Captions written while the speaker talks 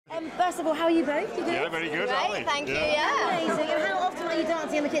first of all, how are you both? You Yeah, very good, aren't we? Thank you, yeah. Amazing. And how often are you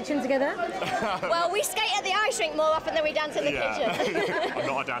dancing in the kitchen together? Well, we skate at the ice rink more often than we dance in the kitchen. I'm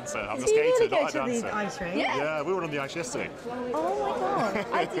not a dancer. I'm a Do you skater, really not a go to the dancer. ice rink? Yeah, we were on the ice yesterday. Oh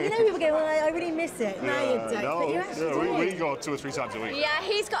my God. You know people go, well, I really miss it. No, you don't. No, But you actually do. we go 2 or 3 times a week. Yeah,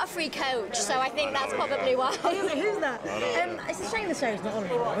 he's got a free coach, so I think that's probably why. Who's that? It's a shame the show's not on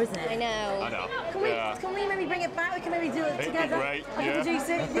anymore, isn't it? I know. I know. Can we maybe bring it back? We can maybe do it It'd be together. great, I can produce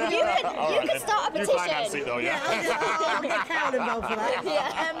it. You could start a petition. You finance it though, yeah? I'll get Carol involved for that.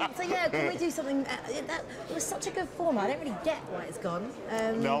 Yeah. So yeah, can we do something? It was such a good format. I don't really get why it's gone.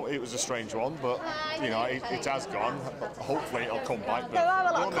 No, it was a strange one, but you know, it has gone. Hopefully it'll come back. But There are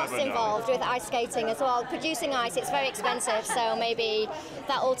a lot of we'll costs never know. involved with ice skating as well. Producing ice, it's very expensive, so maybe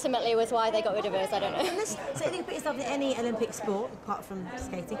that ultimately was why they got rid of us, I don't know. So if you put yourself in any Olympic sport, apart from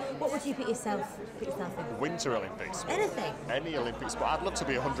skating, what would you put yourself in? Winter Olympics. Anything? Any Olympic sport. I'd love to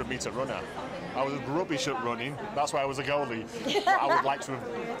be a 100-metre runner. I was rubbish at running. That's why I was a goalie. But I would like to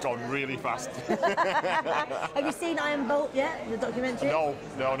have gone really fast. Have you seen Iron Bolt yet, the documentary? No.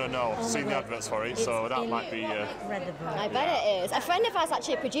 Oh Seen the God. adverts for it, so that might be. Incredible. I bet it is. A friend of ours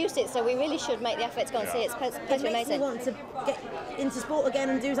actually produced it, so we really should make the effort to go and see it. It's supposed to be It makes me amazing. want to get into sport again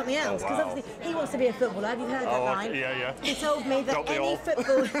and do something else, because obviously he wants to be a footballer. Have you heard that line? Yeah. He told me that Don't they any all?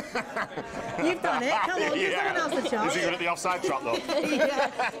 football... You've done it. Come on, give someone else a chance. Is he good at the offside trap though?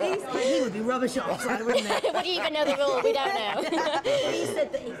 He would be rubbish at offside, wouldn't he? Would you even know the rule? We don't know. He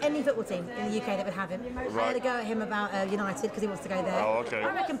said that any football team in the UK that would have him, they had a go at him about United because he wants to go there. Oh, okay.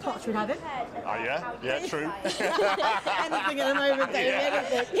 I reckon Poch would have him. Oh yeah, true. Anything at the moment, David,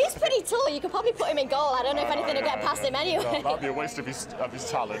 anything. He's pretty tall. You could probably put him in goal. I don't know if anything would get past him anyway. No, that'd be a waste of his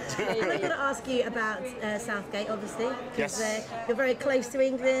talent. I'm going to ask you about Southgate, obviously, because Yes. you're very close to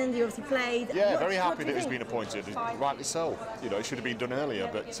England. You obviously played. Yeah, What very do happy you that he's think? been appointed. Rightly so. You know, it should have been done earlier.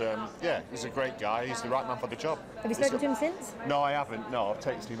 But yeah, he's a great guy. He's the right man for the job. Have you spoken to him since? No, I haven't. No, I've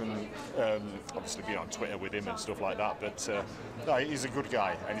texted him and obviously been on Twitter with him and stuff like that. But no, he's a good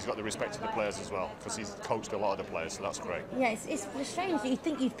guy and he's got the respect of the players as well because he's coached a lot of the players, so that's great. Yeah, it's strange that you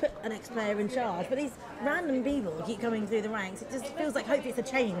think you'd put an ex-player in charge, but these random people keep coming through the ranks. It just feels like hopefully it's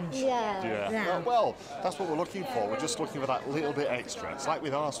a change. Yeah. Well, that's what we're looking for. We're just looking for that little bit extra. It's like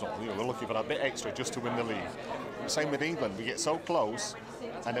with Arsenal, you know, we're looking for that bit extra just to win the league. Same with England. We get so close,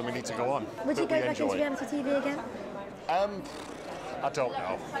 and then we need to go on. Would you But go we back into enjoy it. reality TV again? I don't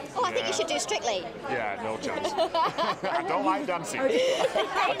know. Oh, I think you should do Strictly. Yeah, no chance. I don't like dancing.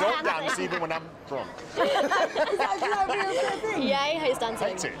 I don't dance even when I'm drunk. Is that a real thing? Yeah, he hates dancing.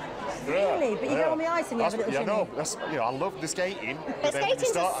 Hectic. Really? But you go on the ice and you have a little Yeah, shimmy? no. That's, you know, I love the skating. But then you skating's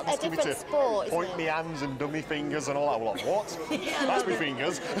start a asking me different to sport, isn't point it? me hands and dummy fingers and all that. Well, like, what? That's my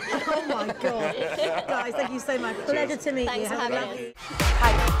fingers. Oh my God. Guys, thank you so much. Pleasure to meet Thanks you. for Have a having lovely- us.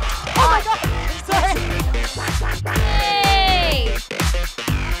 Oh my God! Sorry! Hey!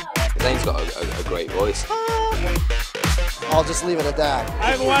 Zane's got a great voice. I'll just leave it at that.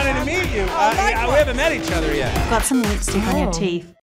 I've been wanting to meet you. We haven't met each other yet. Got some lipstick on your teeth.